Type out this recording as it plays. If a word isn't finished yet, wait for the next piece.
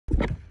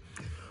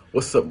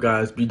What's up,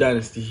 guys?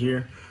 Dynasty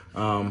here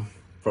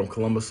from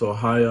Columbus,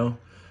 Ohio.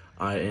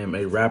 I am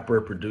a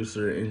rapper,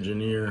 producer,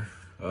 engineer.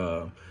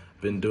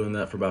 Been doing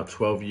that for about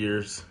 12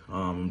 years.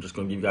 I'm just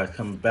going to give you guys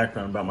some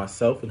background about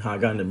myself and how I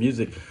got into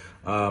music.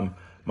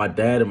 My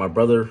dad and my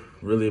brother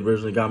really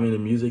originally got me into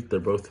music.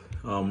 They're both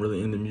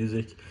really into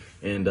music.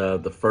 And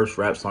the first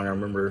rap song I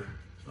remember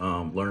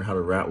learning how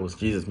to rap was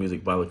Jesus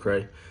Music by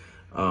Lecrae.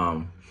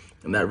 And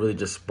that really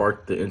just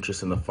sparked the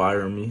interest and the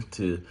fire in me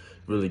to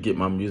really get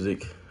my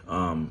music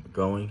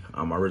going.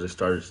 I really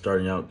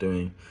starting out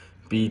doing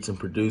beats and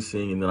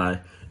producing, and then I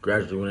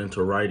gradually went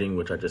into writing,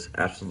 which I just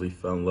absolutely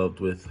fell in love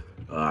with.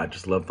 I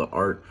just love the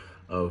art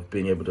of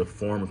being able to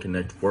form and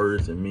connect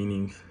words and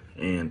meanings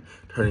and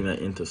turning that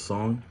into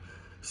song.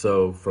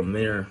 So from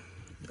there,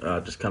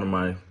 just kind of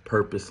my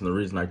purpose and the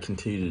reason I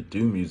continue to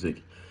do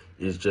music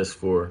is just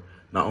for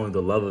not only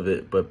the love of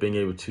it, but being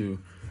able to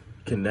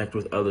connect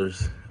with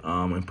others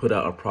and put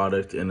out a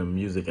product and a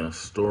music and a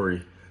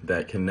story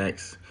that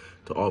connects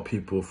to all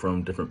people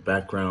from different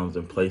backgrounds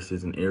and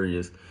places and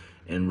areas,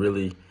 and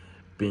really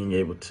being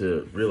able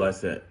to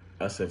realize that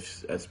us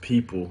as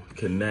people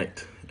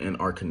connect and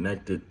are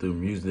connected through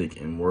music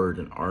and word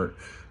and art.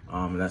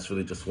 And that's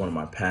really just one of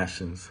my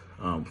passions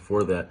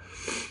for that.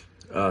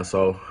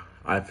 So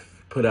I've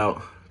put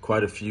out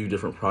quite a few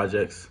different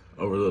projects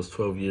over those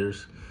 12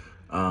 years,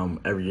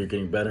 every year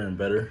getting better and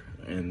better.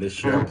 And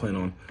this year I plan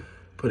on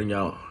putting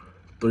out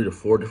 3 to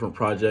 4 different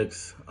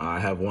projects.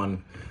 I have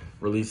one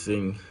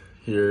releasing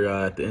here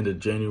at the end of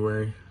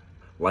January,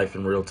 Life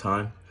in Real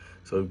Time.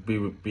 So be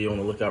on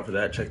the lookout for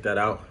that. Check that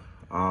out.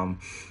 And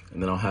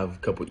then I'll have a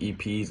couple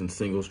EPs and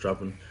singles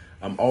dropping.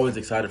 I'm always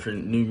excited for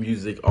new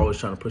music, always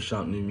trying to push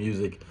out new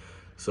music.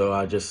 So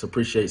I just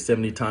appreciate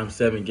 70 times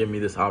 7 giving me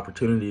this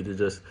opportunity to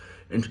just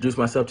introduce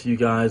myself to you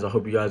guys. I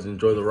hope you guys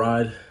enjoy the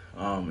ride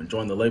and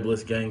join the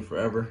Labelist gang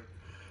forever.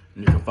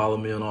 And you can follow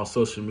me on all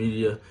social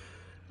media,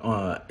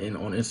 and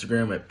on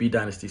Instagram at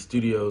Dynasty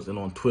Studios, and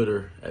on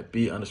Twitter at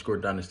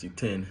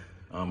B_Dynasty10.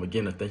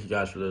 Again, I thank you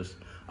guys for this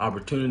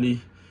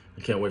opportunity.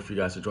 I can't wait for you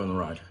guys to join the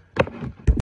ride.